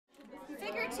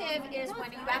figurative is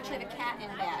when you actually have a cat in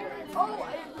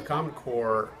bed. The Common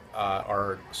Core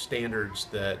are standards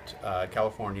that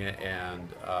California and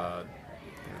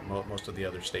most of the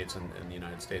other states in the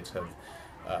United States have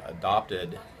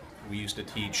adopted. We used to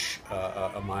teach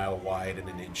a mile wide and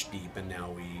an inch deep, and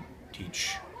now we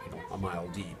teach a mile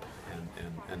deep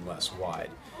and less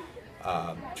wide.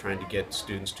 Trying to get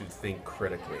students to think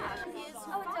critically.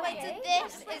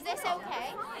 Is this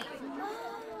okay?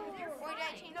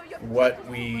 What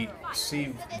we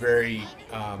see very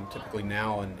typically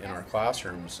now in our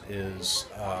classrooms is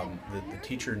the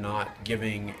teacher not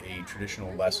giving a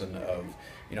traditional lesson of,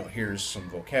 here's some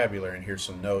vocabulary and here's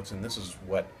some notes and this is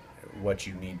what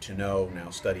you need to know, now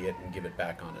study it and give it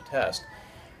back on a test.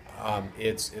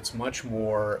 It's much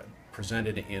more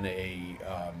presented in an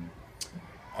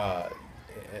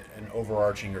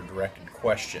overarching or directed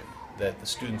question that the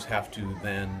students have to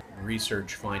then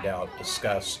research, find out,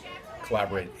 discuss,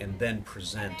 collaborate, and then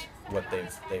present what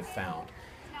they've found.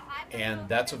 And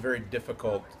that's a very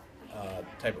difficult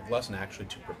type of lesson actually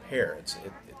to prepare.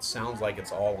 It sounds like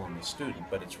it's all on the student,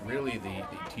 but it's really the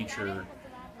teacher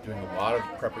doing a lot of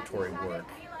preparatory work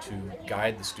to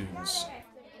guide the students.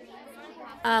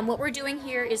 What we're doing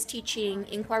here is teaching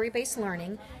inquiry-based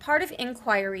learning. Part of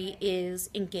inquiry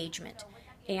is engagement,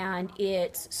 and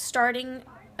it's starting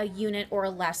a unit or a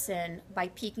lesson by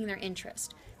piquing their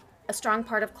interest. A strong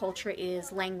part of culture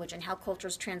is language and how culture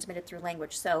is transmitted through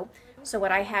language. So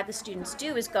what I had the students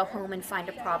do is go home and find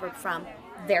a proverb from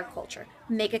their culture,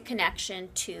 make a connection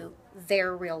to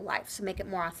their real life, so make it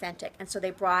more authentic. And so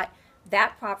they brought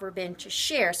that proverb in to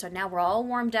share. So now we're all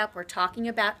warmed up, we're talking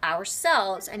about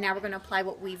ourselves, and now we're going to apply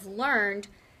what we've learned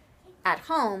at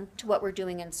home to what we're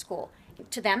doing in school.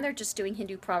 To them, they're just doing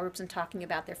Hindu proverbs and talking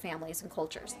about their families and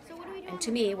cultures. And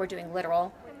to me, we're doing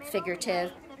literal,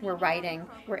 figurative, we're writing,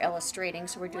 we're illustrating,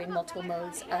 so we're doing multiple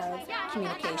modes of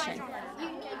communication.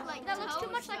 That looks too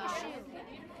much like a shoe.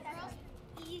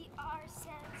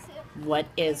 What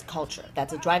is culture?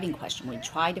 That's a driving question. We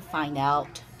try to find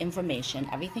out information.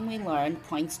 Everything we learn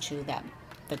points to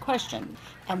the question.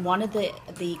 And one of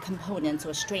the components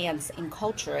or strands in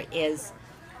culture is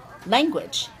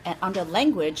language. And under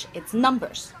language, it's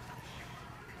numbers.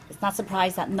 It's not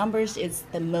surprised that numbers is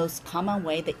the most common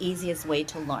way, the easiest way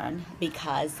to learn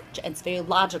because it's very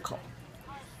logical.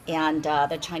 And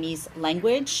the Chinese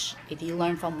language, if you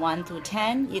learn from 1 through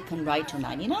 10, you can write to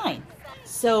 99.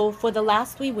 So for the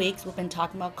last 3 weeks, we've been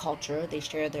talking about culture. They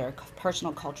share their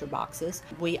personal culture boxes.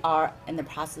 We are in the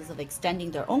process of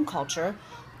extending their own culture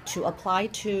to apply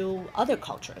to other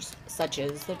cultures, such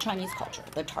as the Chinese culture,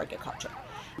 the target culture.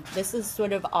 This is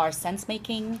sort of our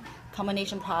sense-making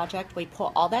combination project. We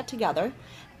put all that together,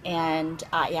 and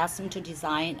I asked them to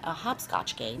design a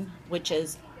hopscotch game, which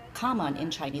is common in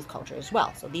Chinese culture as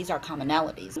well. So these are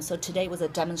commonalities. So today was a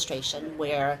demonstration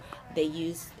where they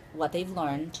use what they've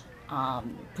learned,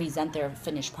 present their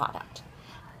finished product,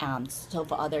 so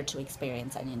for others to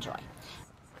experience and enjoy.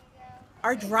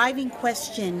 Our driving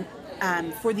question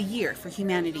for the year for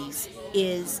humanities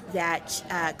is that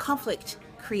conflict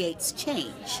creates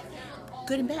change,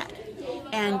 good and bad.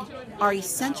 And our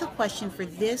essential question for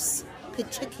this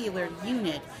particular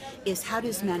unit is how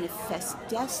does manifest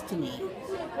destiny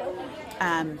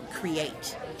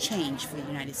create change for the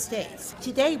United States.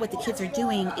 Today what the kids are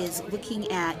doing is looking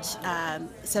at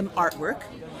some artwork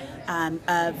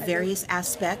of various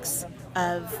aspects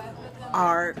of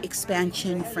our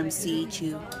expansion from sea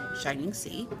to shining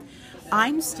sea.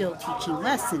 I'm still teaching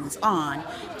lessons on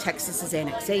Texas's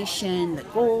annexation, the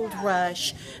gold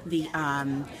rush, the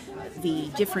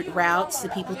different routes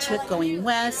that people took going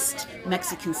west,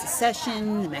 Mexican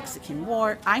secession, the Mexican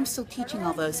War. I'm still teaching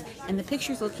all those, and the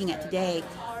pictures looking at today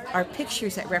are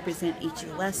pictures that represent each of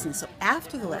the lessons. So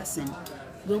after the lesson,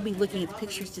 we'll be looking at the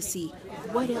pictures to see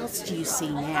what else do you see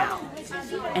now,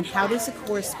 and how does it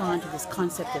correspond to this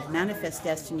concept of manifest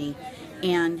destiny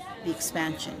and the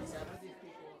expansion.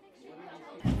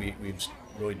 We've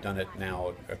really done it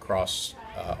now across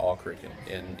all curriculum,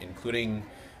 including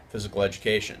physical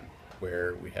education,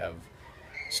 where we have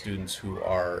students who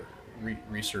are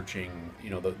researching,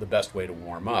 the best way to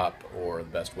warm up or the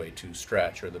best way to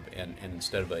stretch, and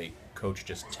instead of a coach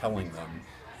just telling them,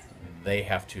 they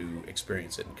have to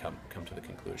experience it and come to the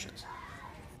conclusions.